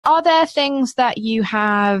are there things that you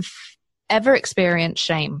have ever experienced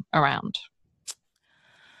shame around?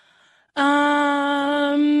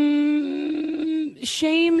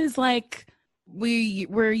 Shame is like,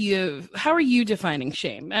 how are you defining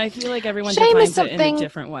shame? I feel like everyone Shame defines is something, it in a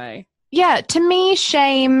different way. Yeah, to me,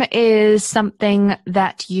 shame is something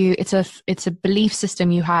that it's a belief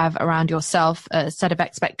system you have around yourself, a set of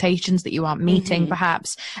expectations that you aren't meeting,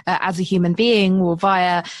 perhaps as a human being, or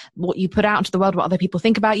via what you put out into the world, what other people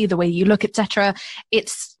think about you, the way you look, etc.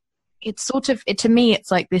 It's sort of, to me, it's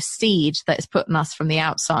like this seed that is put in us from the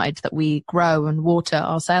outside that we grow and water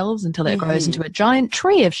ourselves until it grows into a giant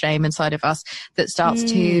tree of shame inside of us that starts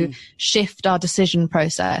to shift our decision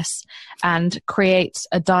process and creates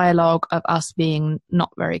a dialogue of us being not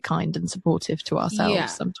very kind and supportive to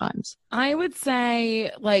ourselves sometimes. I would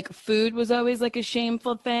say like food was always like a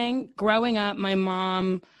shameful thing. Growing up, my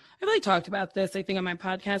mom, I really talked about this, I think, on my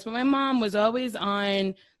podcast, but my mom was always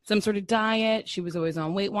on some sort of diet. She was always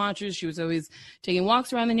on Weight Watchers. She was always taking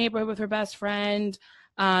walks around the neighborhood with her best friend.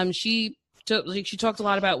 She talked a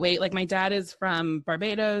lot about weight. Like, my dad is from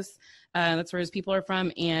Barbados. That's where his people are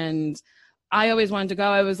from. And I always wanted to go.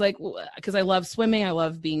 I was like, because I love swimming. I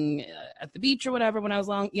love being at the beach or whatever when I was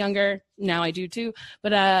younger. Now I do too.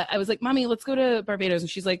 But I was like, Mommy, let's go to Barbados. And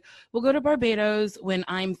she's like, we'll go to Barbados when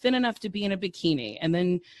I'm thin enough to be in a bikini. And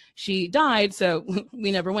then she died. So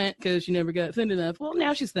we never went because she never got thin enough. Well,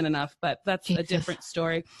 now she's thin enough, but that's a different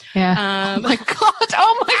story. Yeah. Oh my God.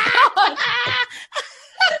 Oh my God.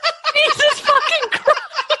 Jesus fucking Christ.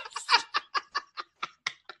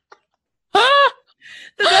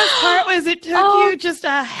 The best part was it took you just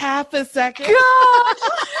a half a second. God.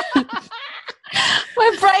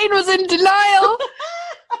 My brain was in denial.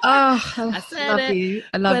 I love you.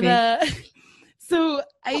 I love you. So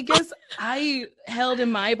I guess I held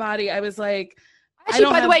in my body, I was like... Actually,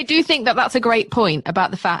 by the way, do you think that that's a great point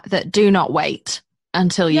about the fact that do not wait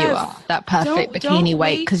until you are that perfect bikini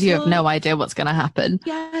weight, because you have no idea what's going to happen.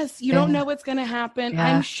 Yes, you don't know what's going to happen.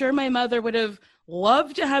 Yeah. I'm sure my mother would have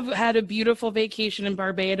loved to have had a beautiful vacation in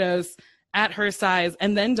Barbados at her size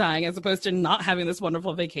and then dying, as opposed to not having this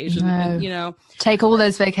wonderful vacation. No. And, you know, take all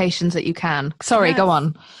those vacations that you can. Sorry, go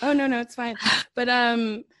on. Oh, no, it's fine. But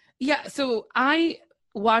yeah, so I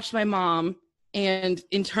watched my mom and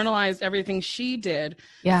internalized everything she did.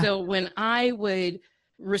 Yeah. So when I would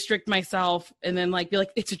restrict myself and then like be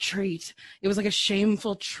like, it's a treat, it was like a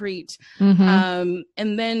shameful treat. And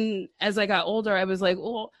then as I got older, I was like,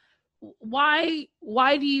 well, why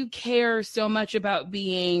do you care so much about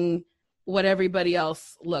being what everybody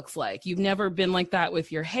else looks like? You've never been like that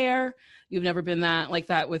with your hair. You've never been like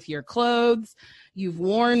that with your clothes. You've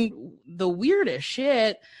worn the weirdest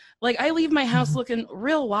shit. Like, I leave my house looking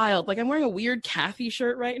real wild. Like, I'm wearing a weird Kathy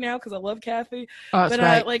shirt right now because I love Kathy. Oh, that's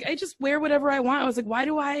right. Like, I just wear whatever I want. I was like, why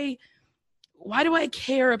do I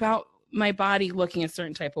care about my body looking a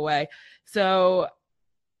certain type of way? So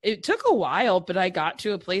it took a while, but I got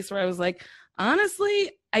to a place where I was like,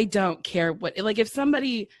 honestly, I don't care what, like, if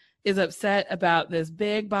somebody is upset about this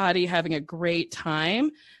big body having a great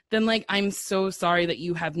time, then like, I'm so sorry that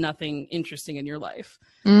you have nothing interesting in your life.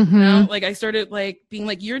 You know? Like, I started like being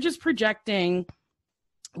like, you're just projecting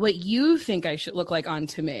what you think I should look like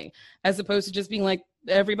onto me, as opposed to just being like,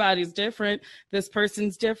 everybody's different. This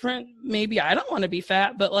person's different. Maybe I don't want to be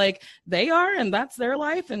fat, but like they are, and that's their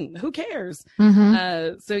life, and who cares?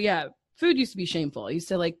 So yeah, food used to be shameful. I used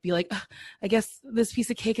to like be like, I guess this piece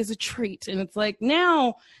of cake is a treat. And it's like,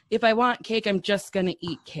 now if I want cake, I'm just going to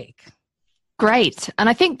eat cake. Great. And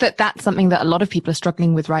I think that that's something that a lot of people are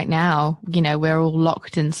struggling with right now. You know, we're all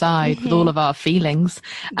locked inside with all of our feelings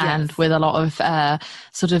and with a lot of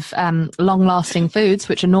sort of long-lasting foods,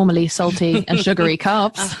 which are normally salty and sugary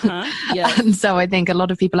carbs. And so I think a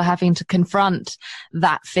lot of people are having to confront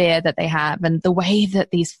that fear that they have, and the way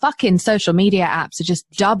that these fucking social media apps are just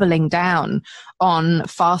doubling down on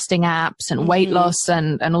fasting apps and weight loss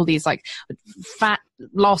and all these like fat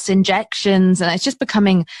loss injections, and it's just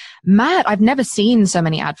becoming mad. I've never seen so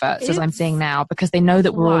many adverts as I'm seeing now, because they know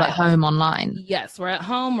that we're all at home online. Yes, we're at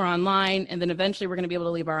home, we're online, and then eventually we're going to be able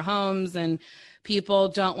to leave our homes, and people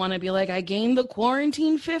don't want to be like, I gained the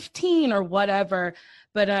quarantine 15 or whatever.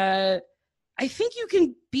 But I think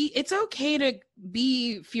it's okay to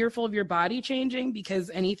be fearful of your body changing, because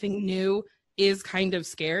anything new is kind of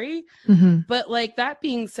scary. But like, that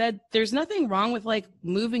being said, there's nothing wrong with like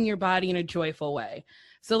moving your body in a joyful way.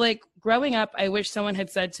 So like, growing up, I wish someone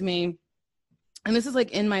had said to me, and this is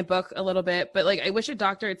like in my book a little bit, but like, I wish a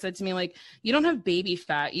doctor had said to me, like, you don't have baby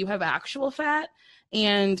fat, you have actual fat.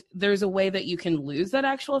 And there's a way that you can lose that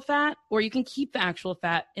actual fat, or you can keep the actual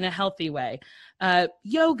fat in a healthy way.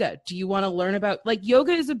 Yoga. Do you want to learn about, like,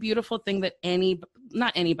 yoga is a beautiful thing that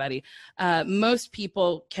not anybody, most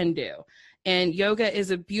people can do. And yoga is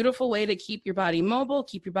a beautiful way to keep your body mobile,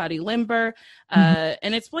 keep your body limber.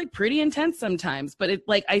 And it's like pretty intense sometimes, but it,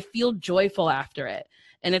 like, I feel joyful after it.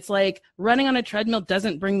 And it's like running on a treadmill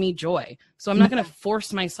doesn't bring me joy. So I'm not going to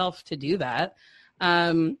force myself to do that.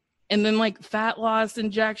 And then, like, fat loss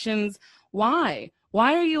injections. Why?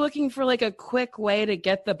 Why are you looking for, like, a quick way to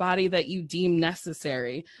get the body that you deem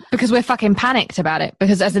necessary? Because we're fucking panicked about it.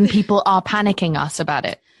 Because as in people are panicking us about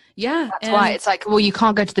it. Yeah. That's why it's like, well, you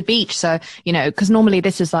can't go to the beach. So, you know, because normally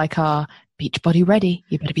this is like our beach body ready.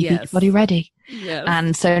 You better be beach body ready. Yes.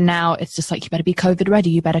 And so now it's just like, you better be COVID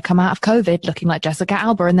ready. You better come out of COVID looking like Jessica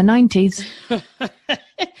Alba in the 90s.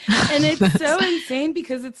 And it's so insane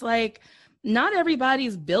because it's like, not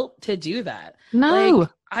everybody's built to do that. No. Like,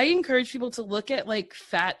 I encourage people to look at, like,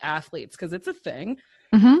 fat athletes because it's a thing.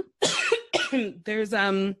 There's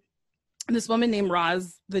this woman named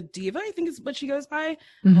Roz the Diva, I think is what she goes by.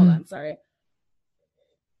 Hold on, sorry.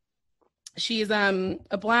 She's a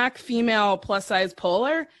black female plus size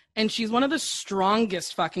polar, and she's one of the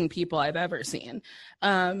strongest fucking people I've ever seen.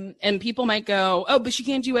 And people might go, oh, but she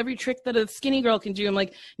can't do every trick that a skinny girl can do. I'm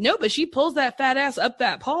like, no, but she pulls that fat ass up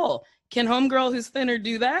that pole. Can homegirl who's thinner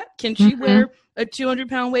do that? Can she wear a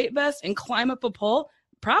 200-pound weight vest and climb up a pole?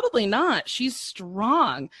 Probably not. She's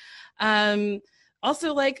strong.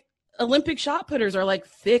 Also, like, Olympic shot putters are like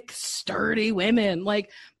thick, sturdy women.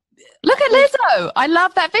 Like, look at Lizzo. I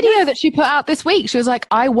love that video that she put out this week. She was like,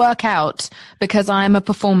 I work out because I'm a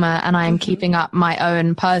performer and I'm keeping up my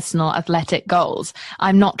own personal athletic goals.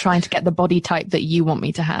 I'm not trying to get the body type that you want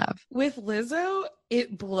me to have. With Lizzo,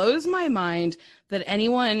 it blows my mind that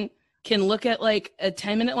anyone can look at, like, a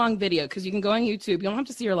 10-minute long video, because you can go on YouTube. You don't have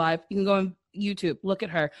to see her live. You can go on YouTube, look at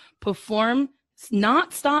her perform,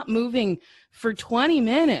 not stop moving for 20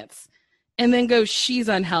 minutes, and then go, she's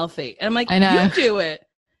unhealthy. And I'm like, you do it.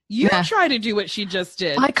 You try to do what she just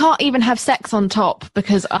did. I can't even have sex on top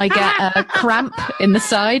because I get a cramp in the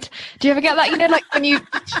side. Do you ever get that? You know, like when you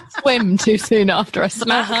swim too soon after a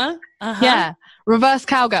smack? Yeah. Reverse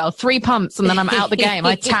cowgirl, 3 pumps, and then I'm out the game.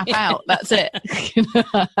 I tap out. That's it.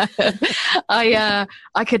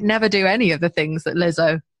 I could never do any of the things that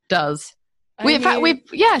Lizzo does.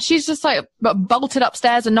 She's just like bolted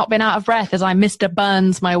upstairs and not been out of breath as I Mr.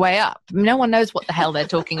 Burns my way up. No one knows what the hell they're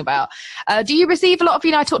talking about. Do you receive a lot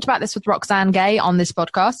of, I talked about this with Roxanne Gay on this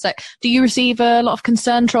podcast. So do you receive a lot of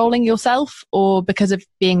concern trolling yourself, or because of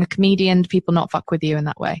being a comedian, do people not fuck with you in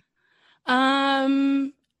that way?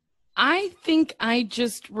 I think I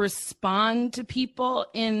just respond to people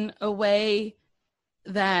in a way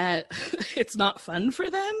that it's not fun for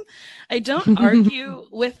them. I don't argue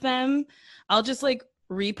with them. I'll just, like,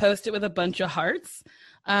 repost it with a bunch of hearts.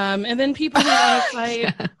 And then people who want to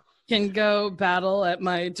fight can go battle at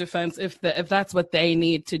my defense if that's what they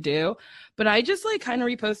need to do. But I just, like, kind of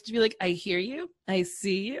repost to be like, I hear you. I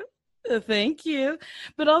see you. Thank you.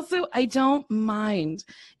 But also, I don't mind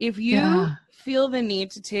if you feel the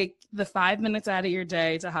need to take the 5 minutes out of your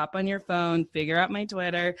day to hop on your phone, figure out my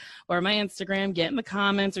Twitter or my Instagram, get in the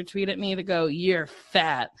comments or tweet at me to go, you're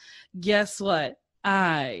fat. Guess what?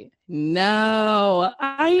 I know.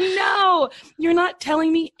 You're not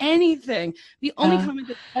telling me anything. The only comment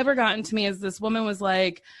that's ever gotten to me is this woman was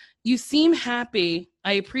like, you seem happy.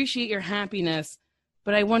 I appreciate your happiness,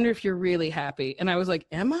 but I wonder if you're really happy. And I was like,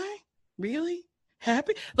 am I really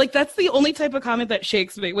happy? Like, that's the only type of comment that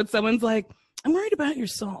shakes me, when someone's like, I'm worried about your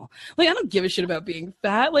soul. Like, I don't give a shit about being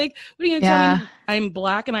fat. Like, what are you going to tell me? I'm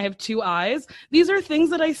black and I have 2 eyes. These are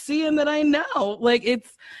things that I see and that I know. Like, it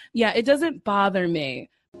doesn't bother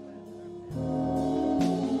me